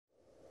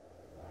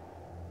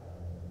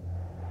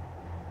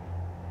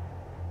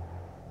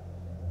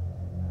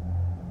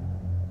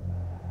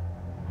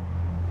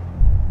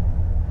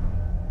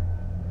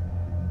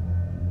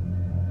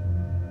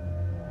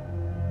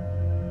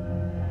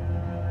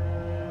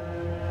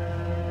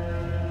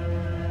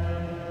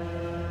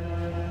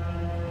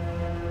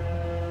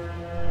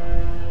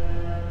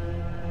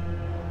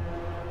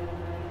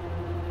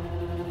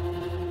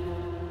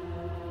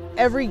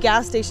every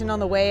gas station on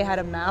the way had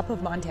a map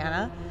of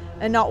Montana,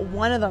 and not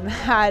one of them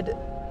had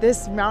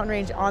this mountain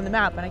range on the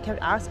map. And I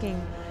kept asking,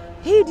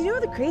 hey, do you know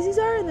what the crazies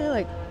are? And they're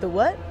like, the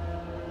what?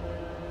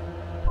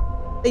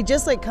 They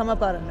just like come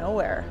up out of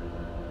nowhere.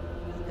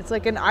 It's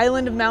like an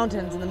island of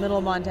mountains in the middle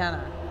of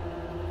Montana.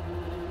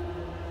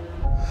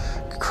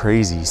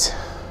 Crazies.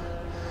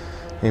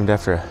 Named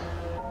after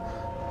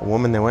a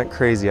woman that went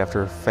crazy after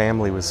her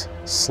family was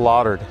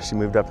slaughtered. She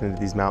moved up into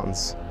these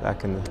mountains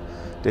back in the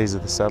days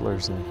of the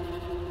settlers, and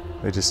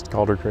they just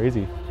called her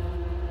crazy.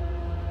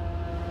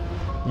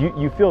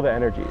 You feel the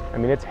energy. I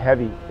mean, it's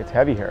heavy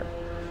here.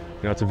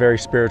 You know, it's a very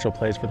spiritual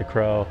place for the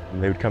Crow.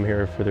 They would come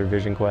here for their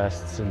vision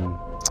quests,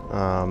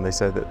 and they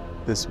said that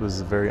this was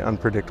a very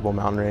unpredictable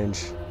mountain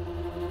range.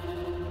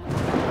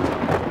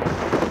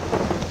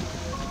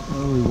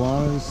 Oh, we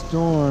wanted a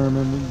storm,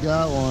 and we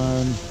got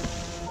one.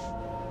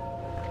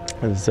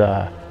 There's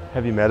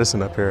heavy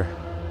medicine up here.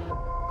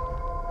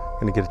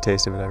 Gonna get a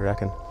taste of it, I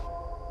reckon.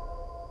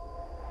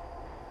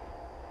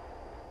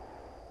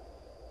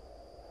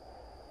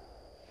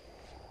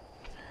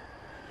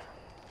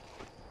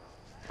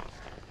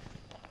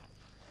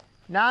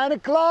 Nine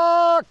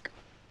o'clock!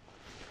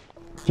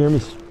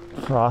 Jeremy's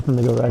frothing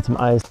to go ride some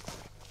ice.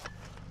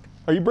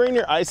 Are you bringing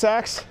your ice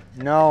axe?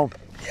 No.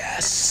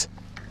 Yes.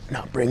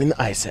 Not bringing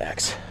the ice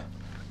axe.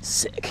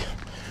 Sick.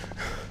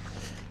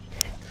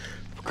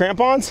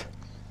 Crampons?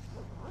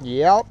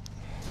 Yep.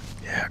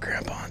 Yeah,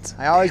 crampons.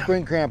 I always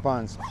bring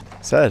crampons.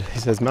 He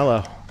says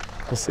mellow.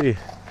 We'll see.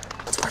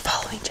 We're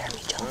following Jeremy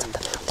Jones up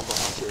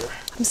the mountain.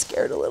 I'm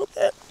scared a little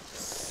bit.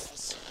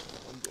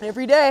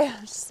 Every day,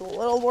 just a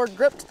little more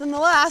gripped than the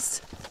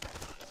last.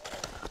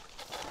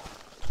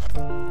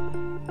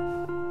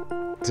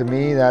 To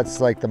me, that's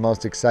like the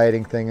most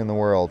exciting thing in the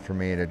world for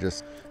me, to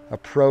just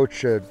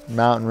approach a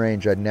mountain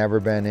range I'd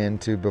never been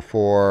into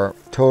before,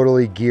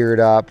 totally geared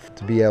up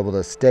to be able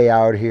to stay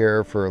out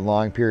here for a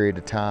long period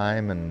of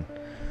time, and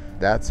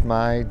that's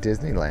my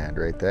Disneyland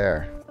right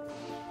there.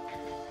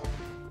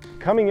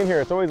 Coming in here,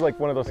 it's always like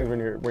one of those things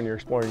when you're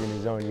exploring a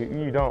new zone.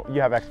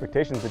 You have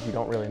expectations that you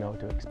don't really know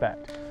what to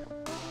expect.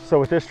 So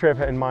with this trip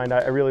in mind,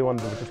 I really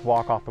wanted to just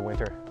walk off the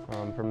winter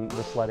from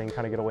the sledding,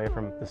 kind of get away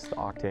from this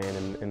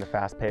octane and the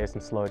fast pace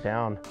and slow it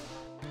down.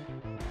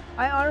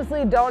 I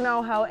honestly don't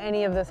know how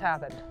any of this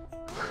happened.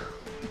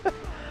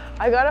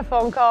 I got a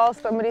phone call,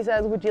 somebody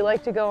says, would you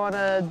like to go on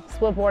a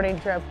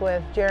splitboarding trip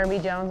with Jeremy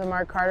Jones and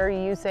Mark Carter?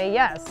 You say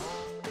yes.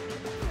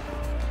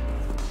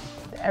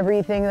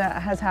 Everything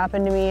that has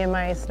happened to me in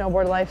my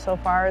snowboard life so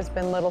far has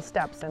been little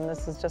steps, and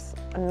this is just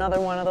another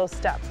one of those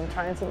steps. I'm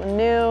trying something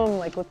new, I'm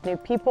like with new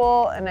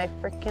people, and I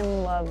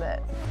freaking love it.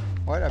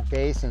 What a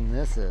basin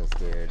this is,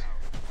 dude.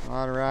 A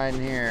lot of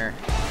riding here.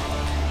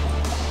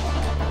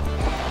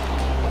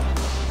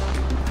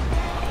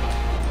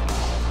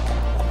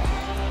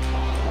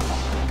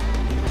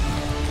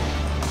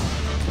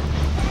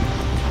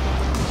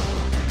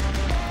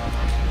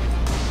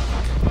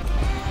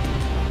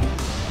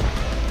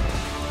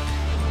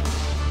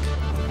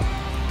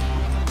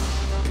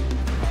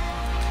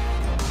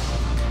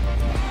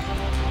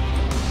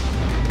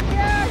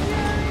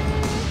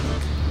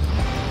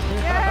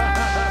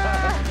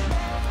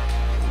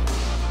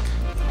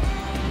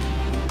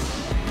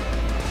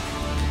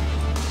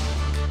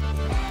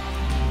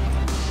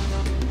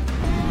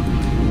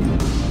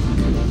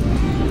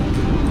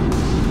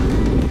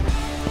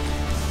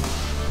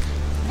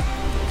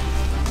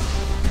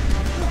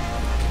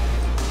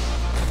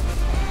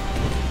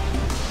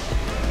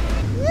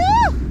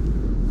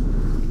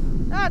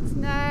 That's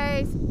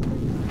nice.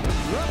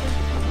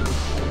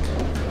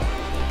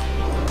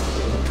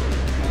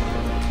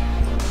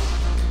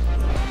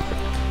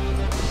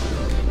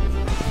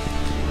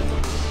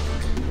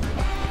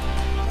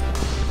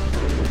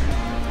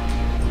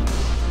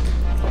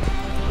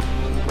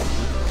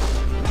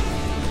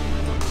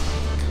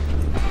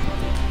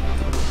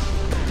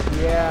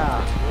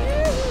 Yeah.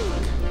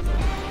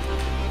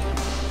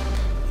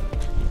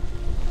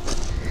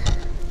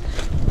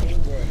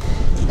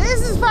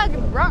 This is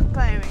fucking rock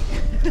climbing.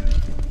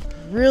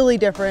 Really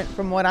different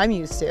from what I'm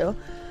used to.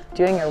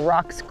 Doing a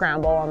rock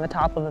scramble on the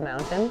top of a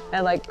mountain.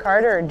 And like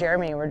Carter and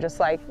Jeremy were just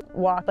like,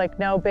 walk like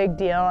no big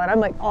deal. And I'm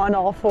like on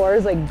all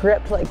fours, like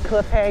gripped like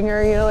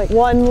cliffhanger, you know, like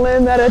one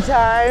limb at a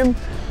time.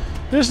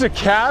 Just a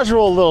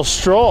casual little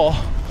stroll.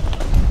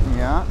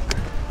 Yeah.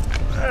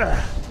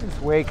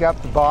 Just wake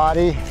up the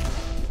body.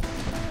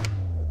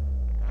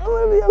 I'm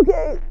gonna be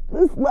okay.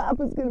 This lap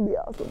is gonna be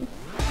awesome.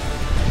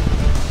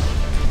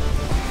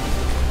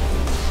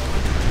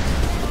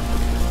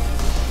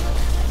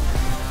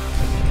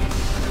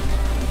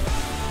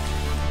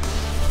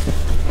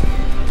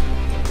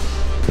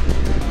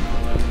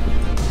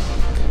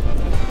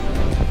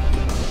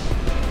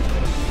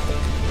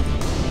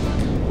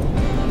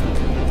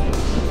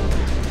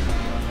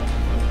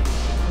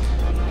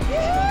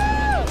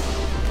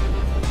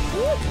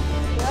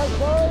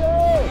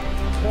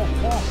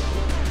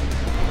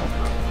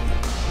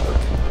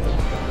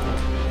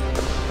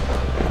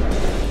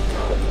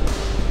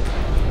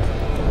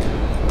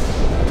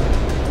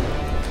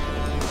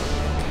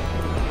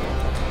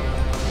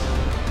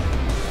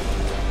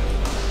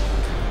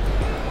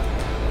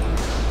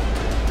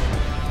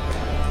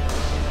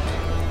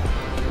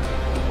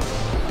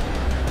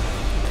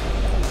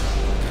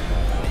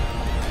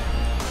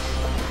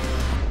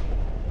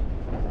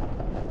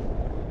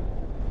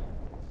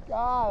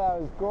 Yeah,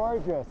 it was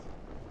gorgeous.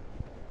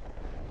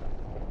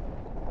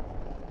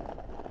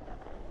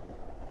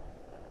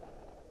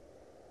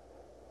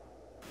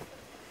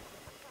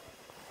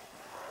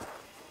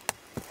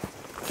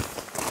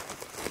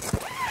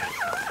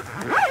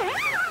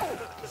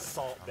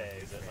 Salt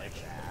bays and like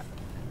that.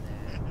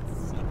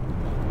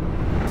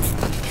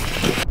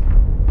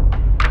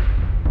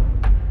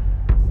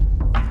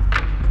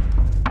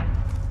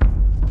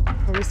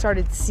 We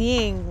started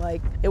seeing,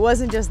 like, it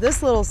wasn't just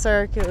this little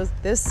cirque, it was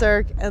this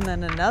cirque and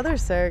then another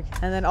cirque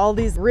and then all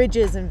these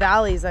ridges and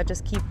valleys that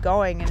just keep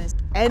going, and it's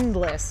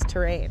endless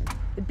terrain.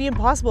 It'd be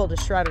impossible to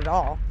shred it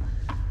all.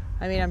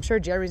 I mean, I'm sure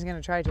Jeremy's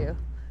gonna try to.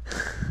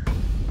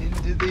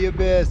 Into the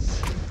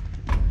abyss.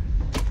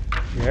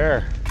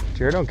 Jared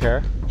don't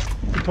care.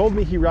 He told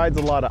me he rides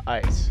a lot of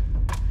ice.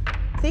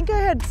 I think I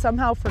had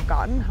somehow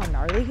forgotten how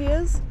gnarly he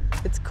is.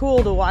 It's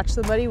cool to watch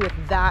somebody with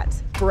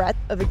that breadth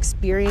of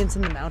experience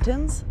in the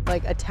mountains,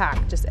 like,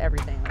 attack just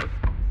everything. Like,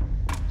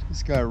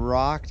 Just got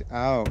rocked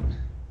out.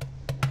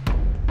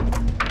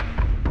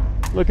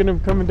 Look at him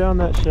coming down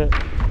that shit.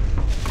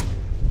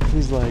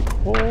 He's like,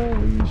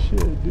 holy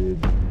shit,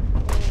 dude.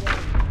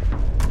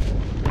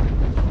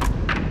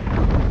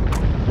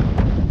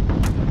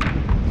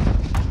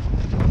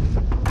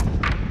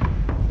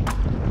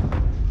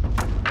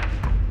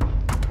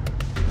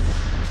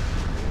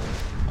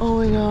 oh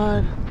my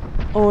God.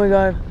 Oh my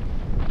God.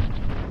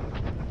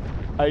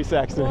 Ice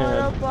axe in What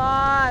a hand.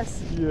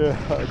 boss. Yeah,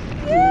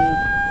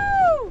 dude.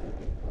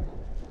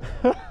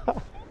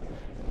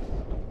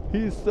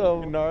 He's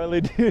so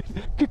gnarly, dude.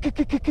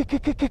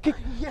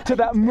 To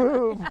that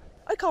move.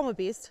 I call him a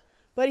beast,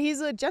 but he's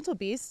a gentle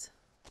beast.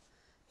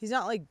 He's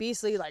not like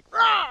beastly, like,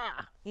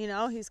 rah! You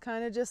know, he's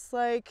kind of just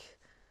like,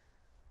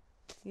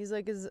 he's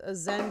like a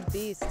zen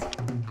beast.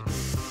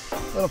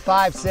 Little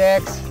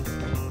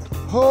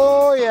 5-6.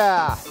 Oh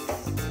yeah.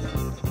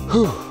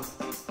 Whew.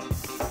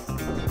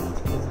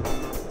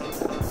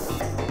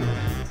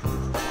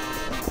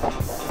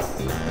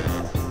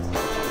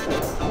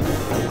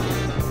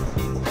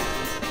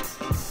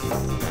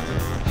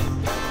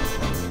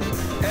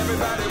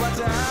 Everybody watch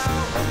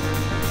out.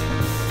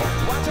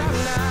 Watch out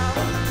now.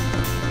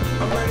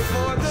 I'm ready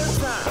for a good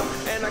time.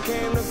 And I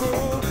came to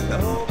groove. The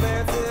whole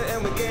band's here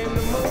and we came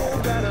to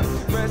move. Got a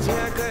fresh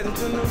haircut and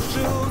 2 new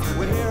shoes.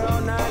 We're here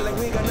all night like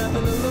we got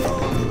nothing to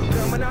lose.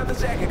 Coming out the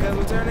jacket cause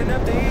we're turning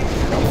up the heat.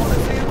 I wanna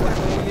see you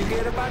clapping when you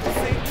get about your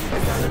seat.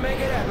 It's time to make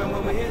it happen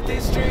when we hit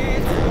these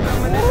streets. We're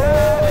coming in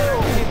high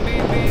and I keep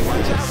beat.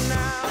 Watch out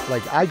now.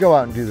 Like, I go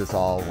out and do this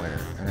all winter,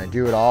 and I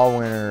do it all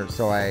winter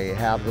so I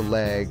have the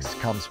legs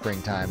come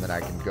springtime that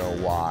I can go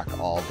walk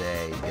all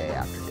day, day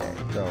after day.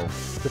 So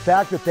the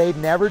fact that they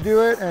never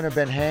do it and have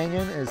been hanging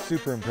is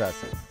super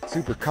impressive.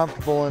 Super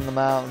comfortable in the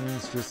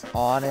mountains, just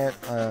on it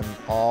on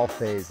all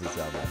phases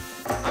of it.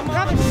 I'm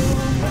on the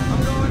move,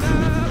 I'm going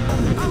up.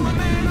 I'm a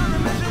man on a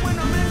mission with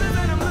no missions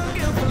and I'm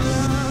looking for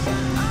love.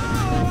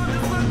 Oh, I'm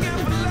just looking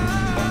for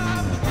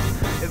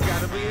love. It's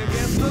gotta be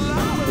against the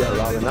law. Yeah,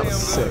 Robyn, that was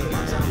sick.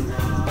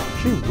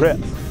 She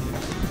ripped.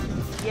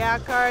 Yeah,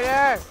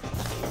 Carter.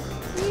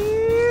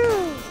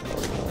 Ew.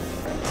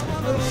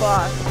 Good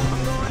boss.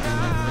 I'm going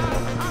up.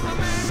 I'm a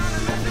man on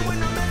a mission with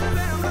no missions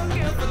and I'm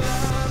looking for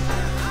love.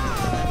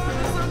 Oh, I'm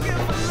just looking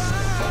for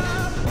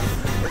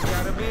love. It's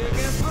gotta be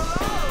against the law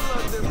to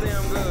look this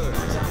damn good.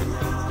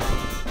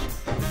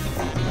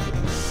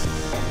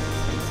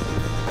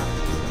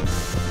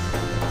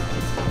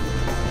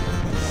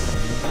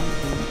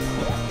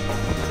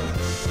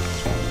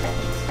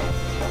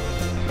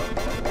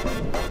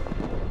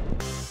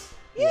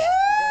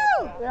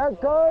 Yeah,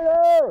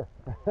 Carter!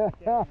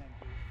 Yeah!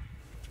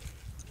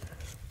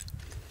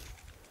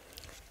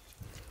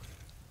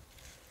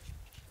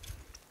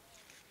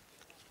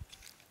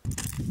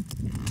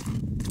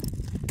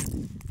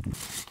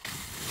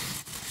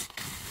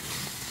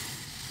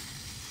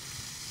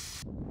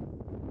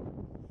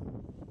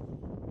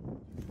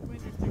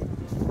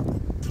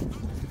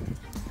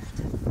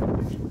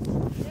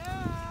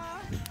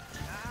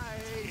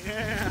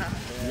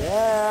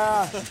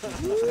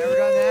 Never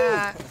done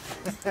that.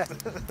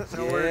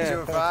 No word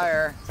to a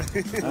fire.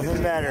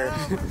 Doesn't matter.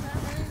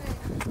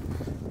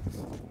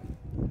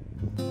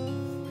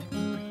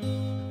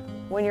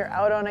 When you're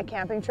out on a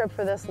camping trip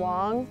for this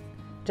long,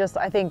 just,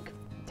 I think,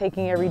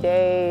 taking every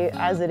day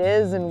as it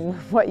is and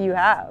what you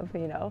have,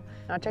 you know.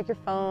 Not check your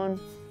phone.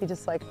 You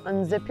just, like,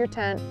 unzip your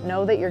tent,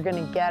 know that you're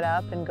gonna get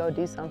up and go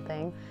do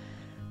something.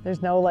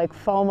 There's no, like,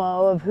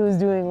 FOMO of who's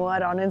doing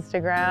what on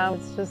Instagram.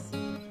 It's just,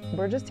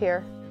 we're just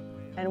here.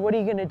 And what are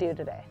you gonna do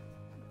today?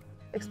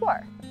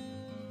 Explore.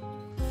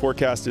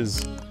 Forecast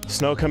is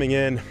snow coming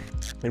in,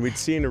 and we'd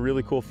seen a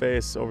really cool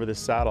face over this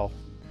saddle.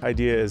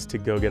 Idea is to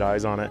go get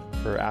eyes on it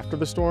for after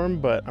the storm,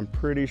 but I'm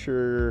pretty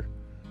sure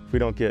if we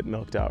don't get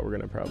milked out, we're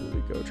gonna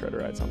probably go try to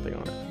ride something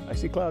on it. I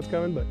see clouds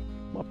coming, but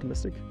I'm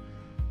optimistic.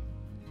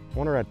 I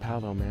wanna ride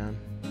Pal though, man.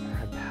 I wanna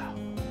ride Pal.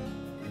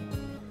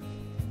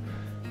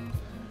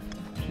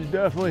 She's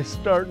definitely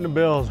starting to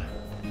build.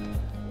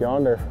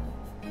 Yonder.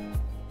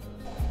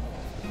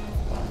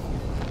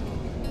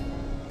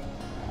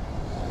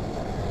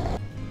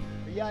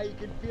 Yeah, you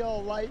can feel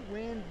a light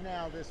wind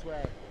now this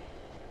way.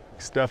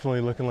 It's definitely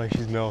looking like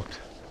she's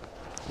milked.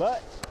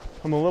 But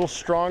I'm a little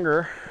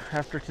stronger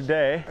after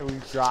today.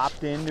 We've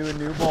dropped into a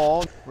new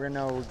bowl. We're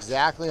gonna know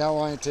exactly how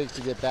long it takes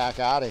to get back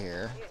out of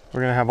here. We're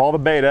gonna have all the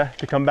beta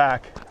to come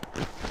back,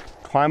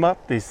 climb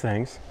up these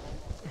things.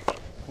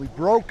 We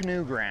broke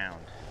new ground.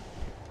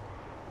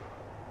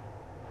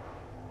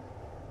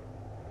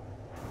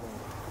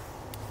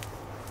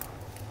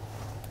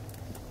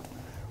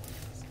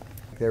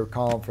 They were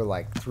calling for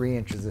like 3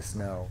 inches of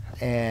snow,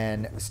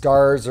 and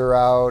stars are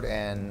out,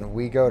 and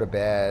we go to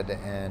bed,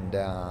 and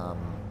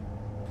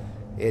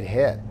it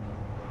hit.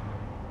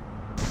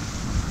 The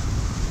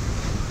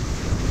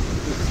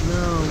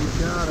snow, we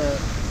got it.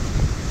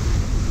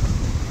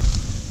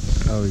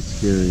 Always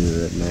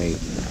scarier at night.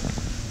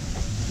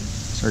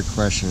 Start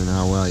questioning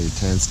how well your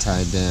tent's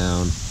tied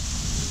down.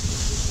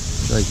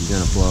 Feel like you're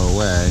gonna blow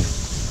away.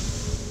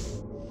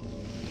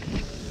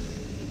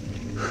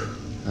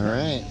 All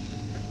right.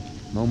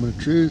 Moment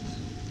of truth.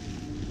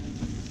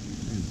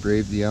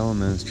 Brave the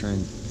elements, try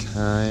and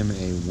time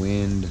a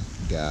wind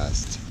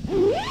gust.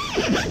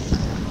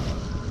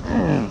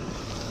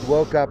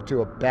 Woke up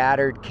to a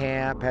battered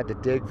camp, had to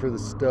dig for the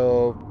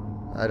stove.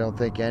 I don't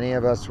think any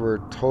of us were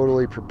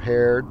totally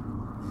prepared.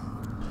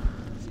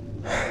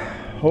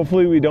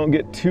 Hopefully we don't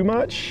get too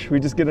much. We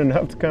just get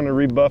enough to kind of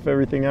rebuff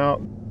everything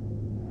out.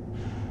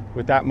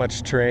 With that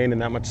much terrain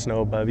and that much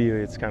snow above you,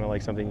 it's kind of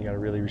like something you got to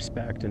really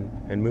respect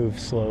and move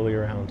slowly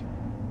around.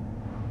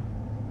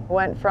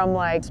 Went from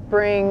like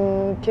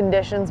spring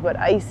conditions but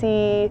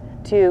icy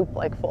to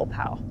like full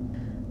POW.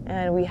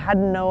 And we had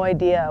no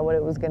idea what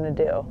it was going to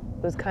do.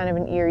 It was kind of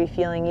an eerie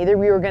feeling. Either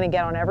we were going to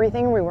get on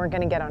everything or we weren't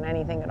going to get on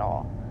anything at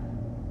all.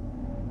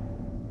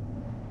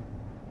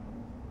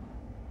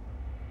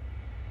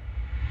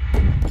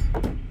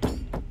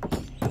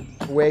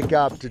 Wake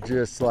up to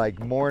just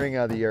like morning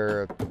of the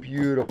earth,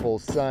 beautiful,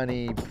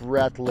 sunny,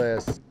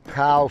 breathless,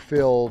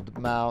 POW-filled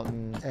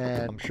mountain,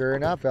 and sure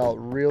enough, felt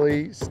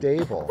really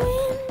stable.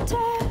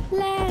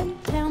 Winterland,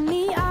 tell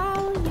me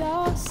all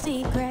your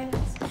secrets.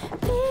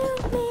 Fill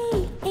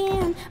me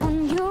in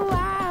on your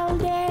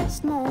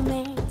wildest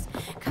moments.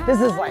 This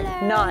is like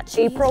not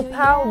April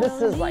POW,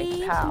 this is like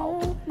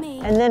POW.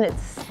 And then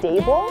it's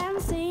stable.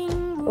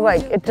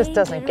 Like, it just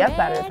doesn't get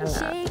better than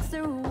that.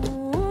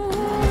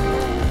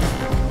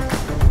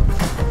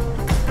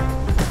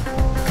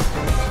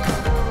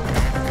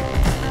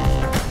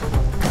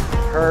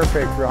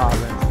 Perfect, Robyn.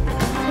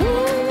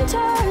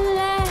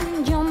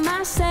 Winterland, you're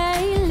my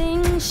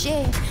sailing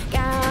ship.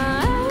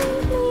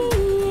 Guide me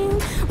in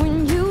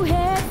when you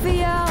head for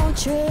your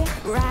trip.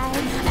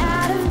 Right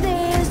out of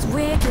this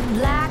wicked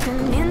black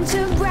and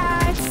into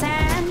bright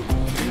sand.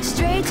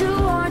 Straight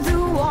toward the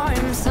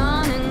warm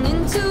sun and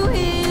into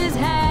his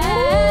hands.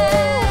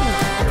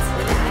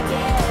 When I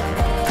get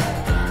there,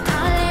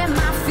 I'll let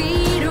my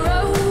feet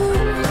roll.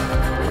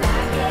 When I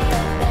get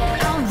there,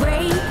 I'll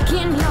break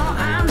in your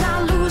arms,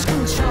 I'll lose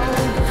control.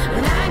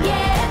 When I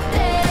get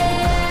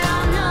there,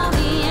 I'll know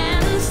the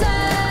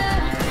answer.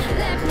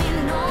 Let me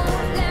know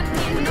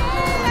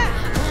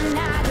when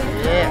I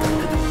get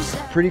closer.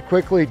 Pretty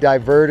quickly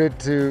diverted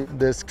to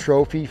this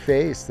trophy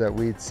face that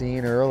we'd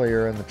seen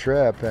earlier in the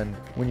trip. And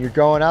when you're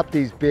going up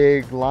these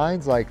big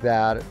lines like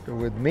that,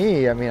 with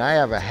me, I mean, I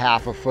have a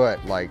half a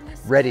foot like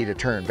ready to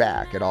turn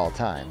back at all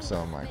times. So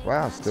I'm like,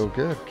 wow, still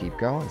good, keep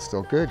going,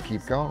 still good,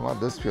 keep going. Wow,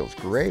 this feels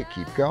great,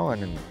 keep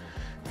going. And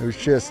it was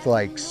just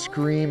like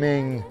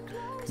screaming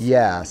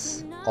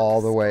yes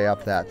all the way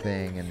up that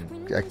thing,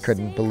 and I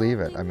couldn't believe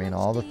it. I mean,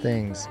 all the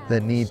things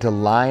that need to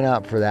line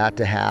up for that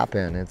to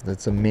happen,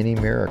 it's a mini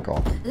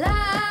miracle.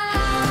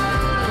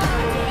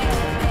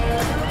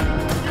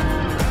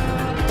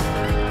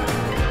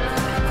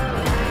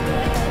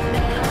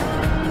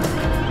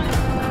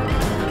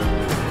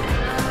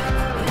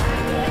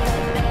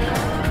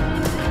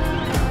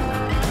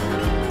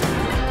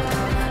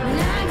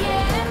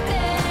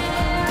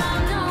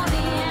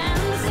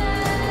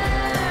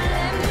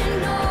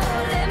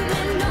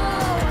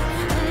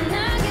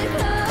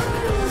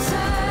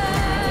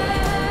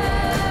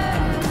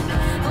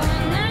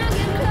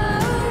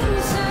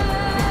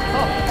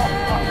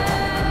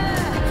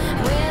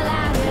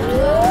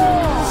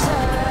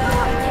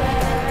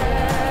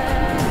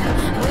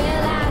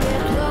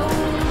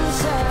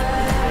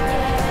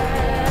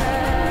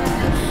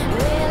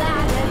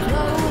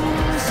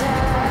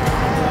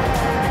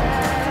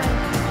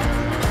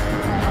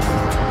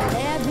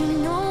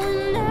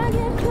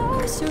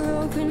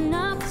 Open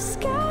up the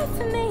sky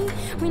for me.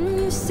 When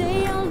you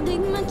say I'll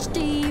dig much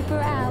deeper,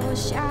 I will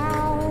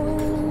shout.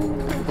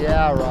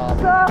 Yeah, Rob.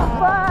 So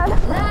fun!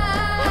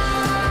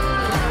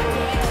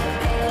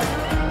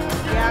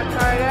 Yeah,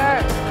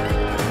 Carter!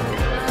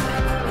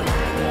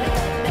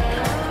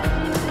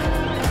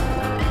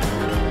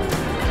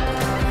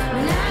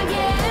 When I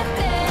get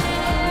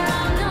there,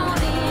 I'll know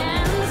the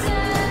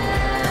answer.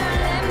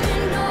 Let me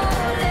know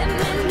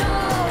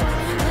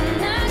when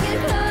I get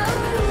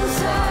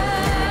closer. When I get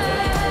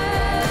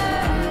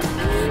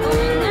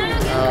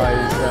Oh,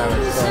 he's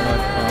having so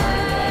much fun.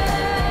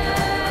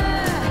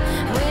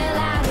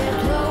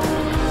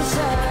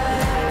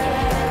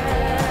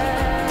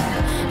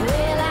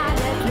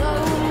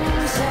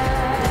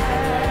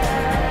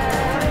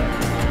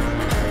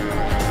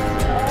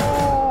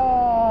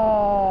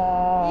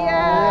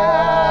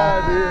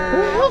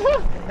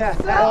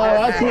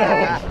 that's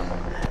nice.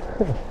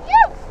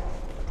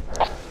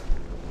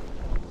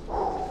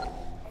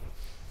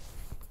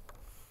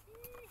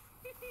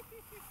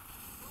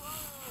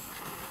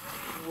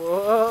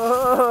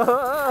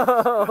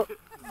 Whoa!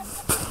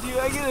 Do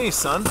I get any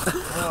sun?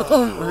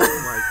 Oh my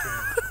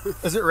god.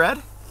 Is it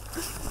red?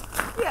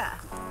 Yeah.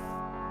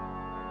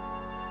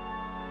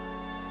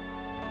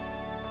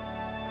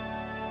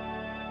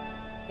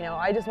 You know,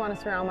 I just want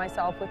to surround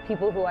myself with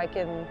people who I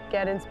can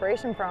get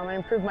inspiration from and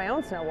improve my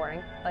own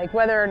snowboarding. Like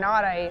whether or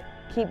not I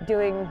keep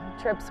doing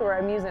trips where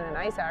I'm using an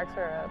ice axe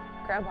or a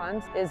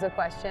crampons is a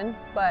question,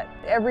 but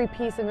every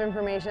piece of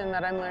information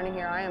that I'm learning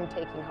here I am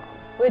taking home,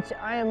 which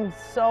I am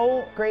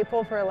so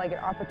grateful for, like, an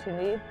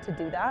opportunity to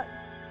do that.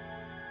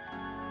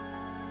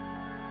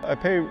 I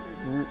pay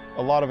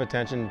a lot of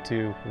attention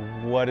to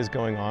what is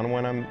going on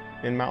when I'm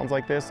in mountains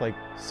like this, like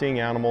seeing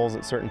animals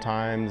at certain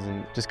times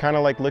and just kind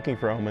of like looking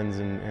for omens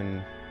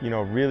and you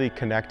know, really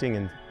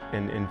connecting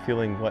and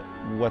feeling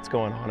what's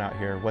going on out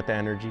here, what the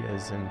energy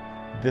is. And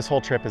this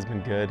whole trip has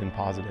been good and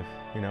positive,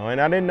 you know,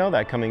 and I didn't know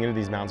that coming into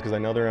these mountains because I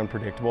know they're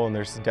unpredictable and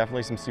there's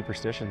definitely some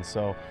superstitions.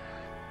 So,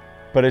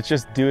 but it's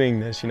just doing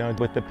this, you know,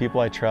 with the people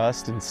I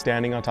trust and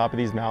standing on top of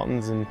these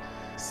mountains and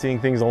seeing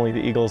things only the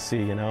eagles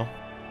see, you know,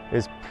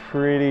 is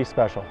pretty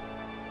special.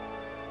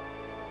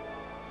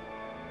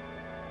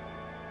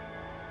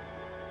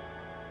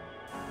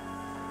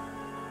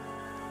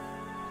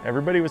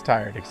 Everybody was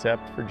tired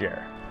except for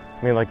Jer.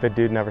 I mean, like, the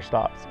dude never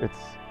stops. It's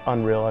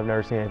unreal. I've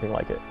never seen anything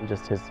like it. And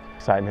just his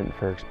excitement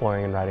for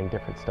exploring and riding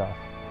different stuff,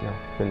 you know,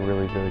 it's been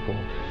really, really cool.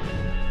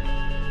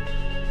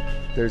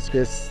 There's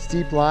this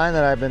steep line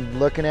that I've been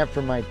looking at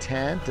from my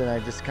tent, and I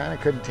just kind of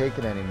couldn't take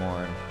it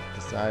anymore and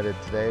decided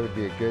today would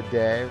be a good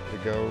day to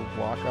go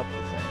walk up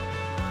the thing.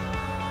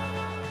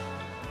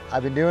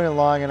 I've been doing it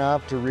long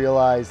enough to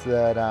realize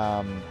that,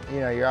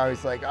 you know, you're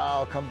always like, oh,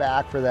 I'll come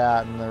back for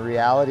that. And the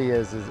reality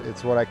is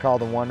it's what I call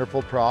the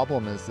wonderful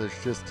problem, is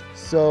there's just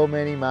so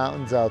many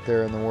mountains out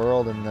there in the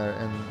world, and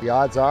the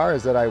odds are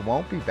is that I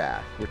won't be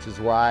back, which is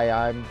why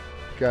I'm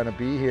gonna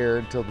be here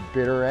until the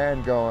bitter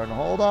end going,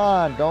 hold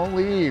on, don't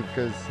leave,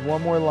 because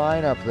one more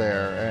line up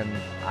there, and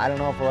I don't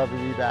know if I'll ever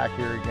be back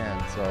here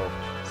again. So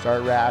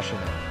start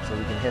rationing so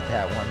we can hit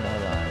that one more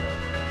line.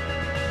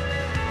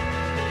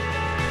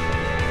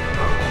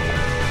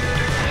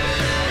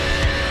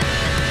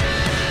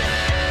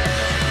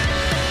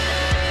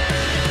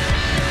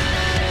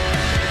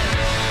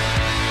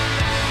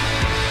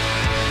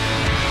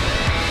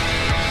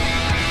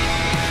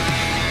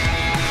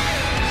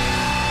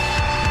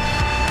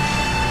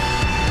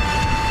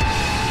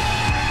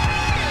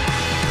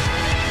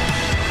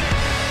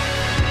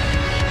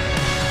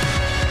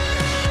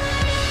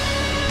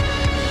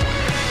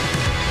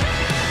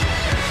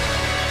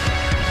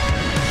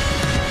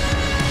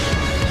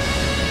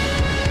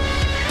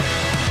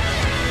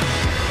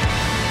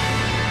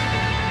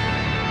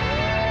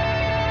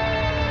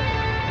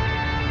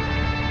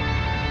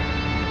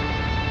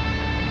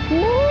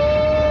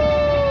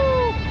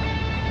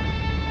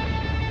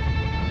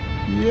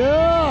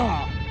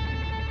 Yeah!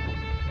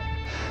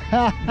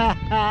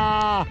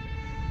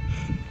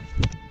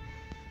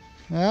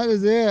 That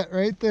is it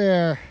right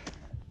there.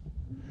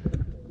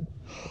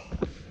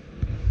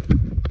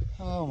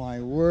 Oh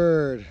my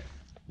word.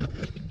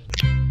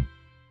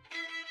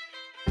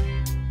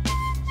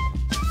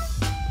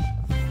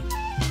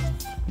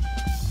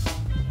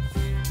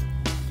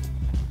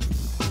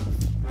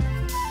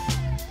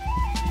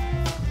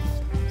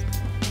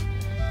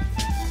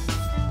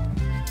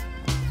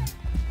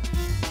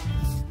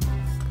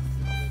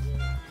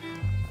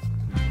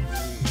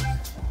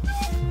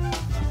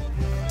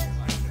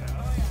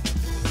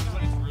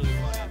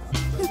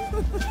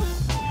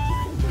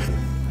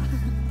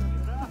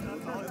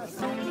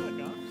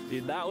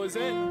 Dude, that was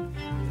it.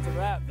 It's a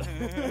wrap.